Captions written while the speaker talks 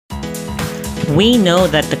We know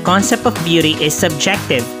that the concept of beauty is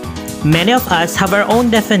subjective. Many of us have our own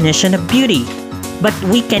definition of beauty, but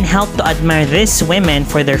we can help to admire these women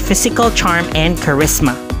for their physical charm and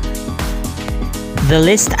charisma. The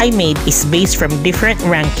list I made is based from different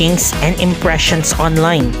rankings and impressions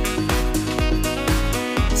online.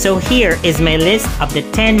 So here is my list of the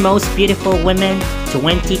 10 most beautiful women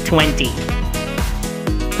 2020.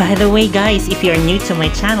 By the way guys, if you are new to my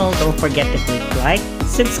channel, don't forget to click like,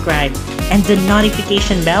 subscribe, and the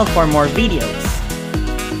notification bell for more videos.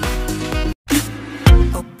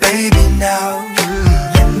 Oh baby now,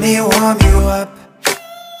 let me warm you up.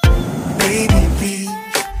 Baby please,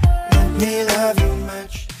 let me love you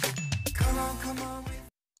much. Come on, come on.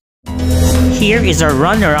 Here is our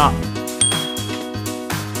runner-up.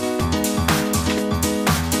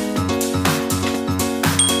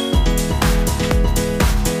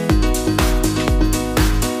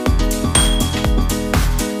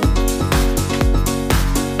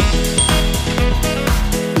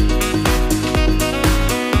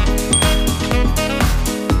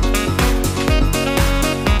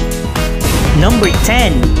 Number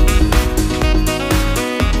 10.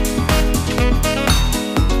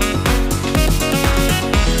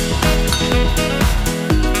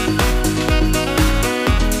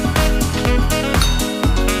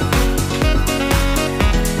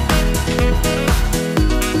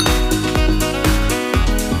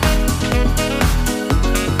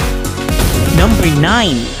 Number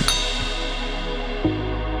 9.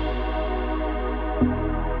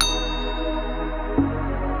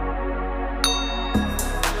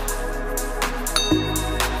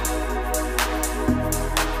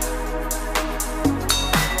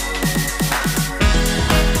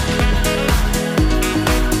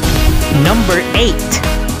 Number 8.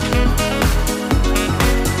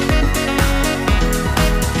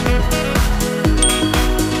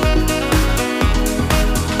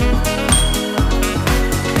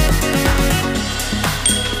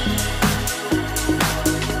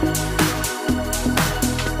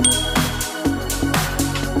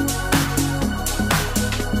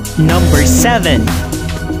 Number 7.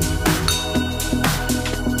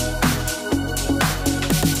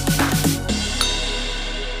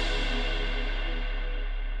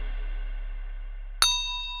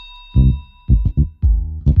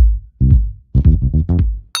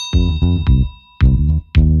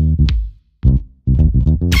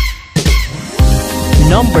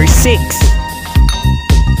 Number 6.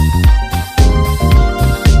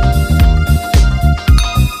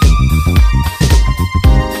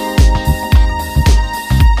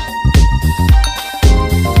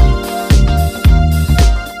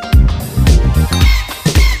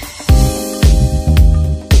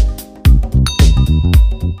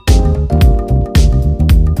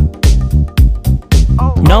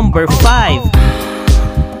 Number 5.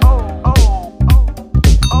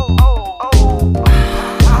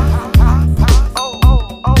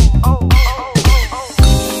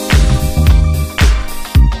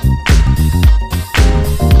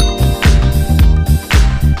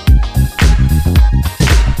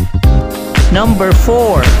 Number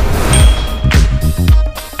 4.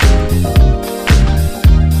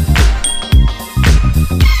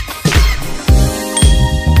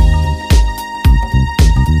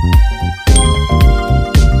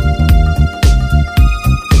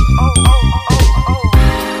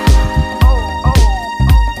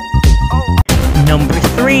 Number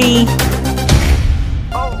 3.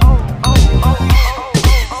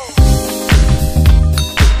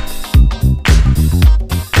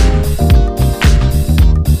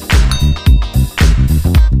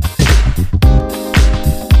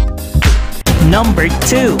 Number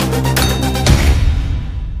 2.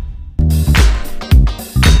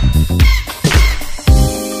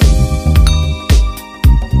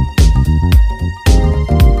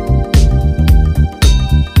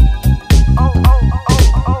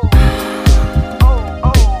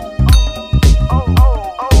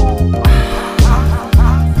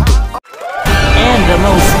 And the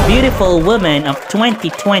most beautiful woman of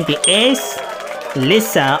 2020 is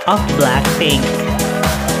Lisa of Blackpink.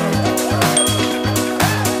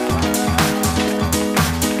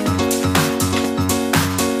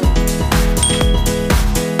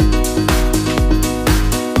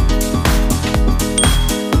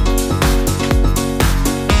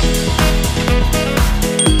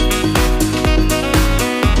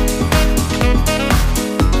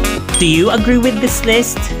 Do you agree with this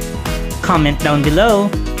list? Comment down below.